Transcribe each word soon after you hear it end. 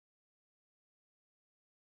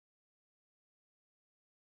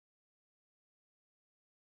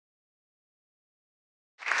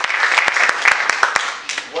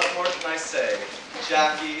more can I say?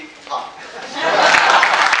 Jackie Hoffman.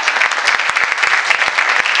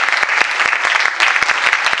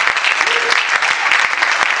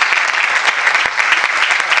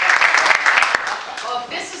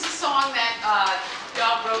 This is a song that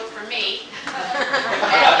Doug wrote for me.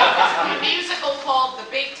 A musical called The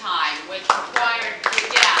Big Time, which required,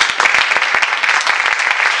 it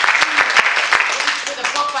was with a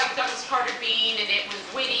book by Douglas Carter Bean, and it was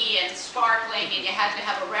witty and sparkling, and you had to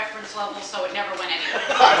have a reference level, so it never went anywhere.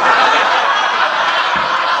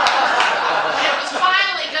 It was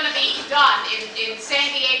finally going to be done in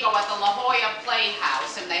San Diego at the La Jolla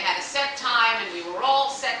Playhouse, and they had a set time, and we were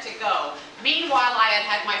all set to go. Meanwhile, I had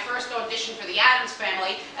had my first audition for the Addams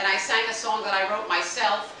Family, and I sang a song that I wrote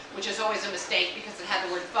myself, which is always a mistake because it had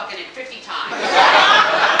the word fuck in it 50 times.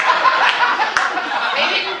 They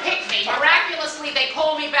didn't pick me. Miraculously, they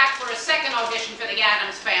called me back for a second audition for the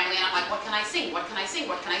Addams Family, and I'm like, what can I sing? What can I sing?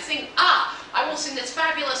 What can I sing? Ah, I will sing this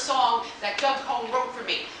fabulous song that Doug Cohen wrote for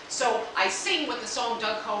me. So I sing with the song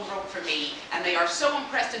Doug Cohen wrote for me, and they are so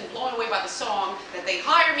impressed and blown away by the song that they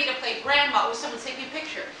hire me to play Grandma. Oh, someone take me a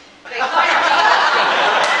picture. They hired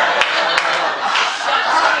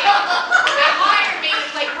me to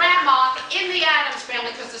play Grandma in the Addams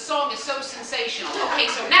Family because the song is so sensational. Okay,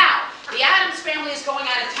 so now, the Addams Family is going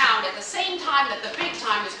out of town at the same time that The Big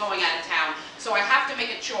Time is going out of town, so I have to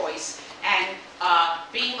make a choice. And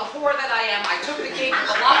being the whore that I am, I took the gig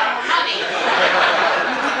with a lot more money,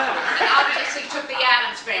 and obviously took the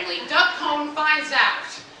Addams Family. Doug Cohen finds out,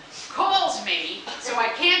 calls me, so I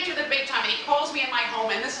can't do The Big Time, and he calls me in my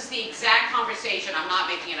home, and this is the exact conversation. I'm not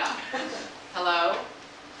making it up. Hello?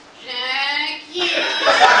 Jackie?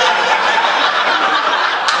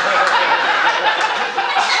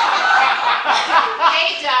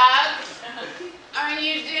 Hey, Doug. Are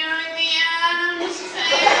you doing the Addams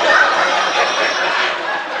Family?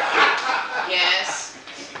 Yes.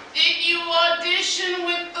 Did you audition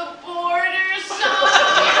with the Border song?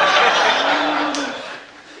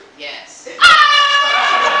 Yes.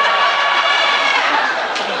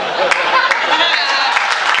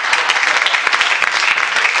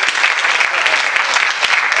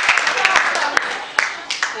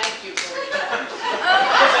 Thank you, Border.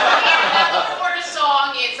 The Border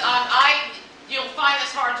song is you'll find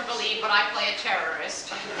this hard to believe, but I play a terrorist.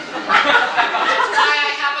 That's why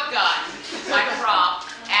I have a gun. It's my prop.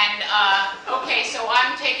 And okay, so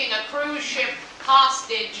I'm taking a cruise ship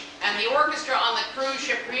hostage, and the orchestra on the cruise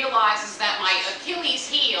ship realizes that my Achilles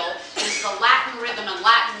heel is the Latin rhythm and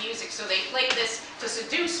Latin music, so they play this to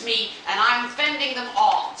seduce me, and I'm fending them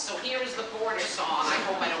off. So here is the Border song. I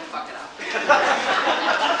hope I don't fuck it up.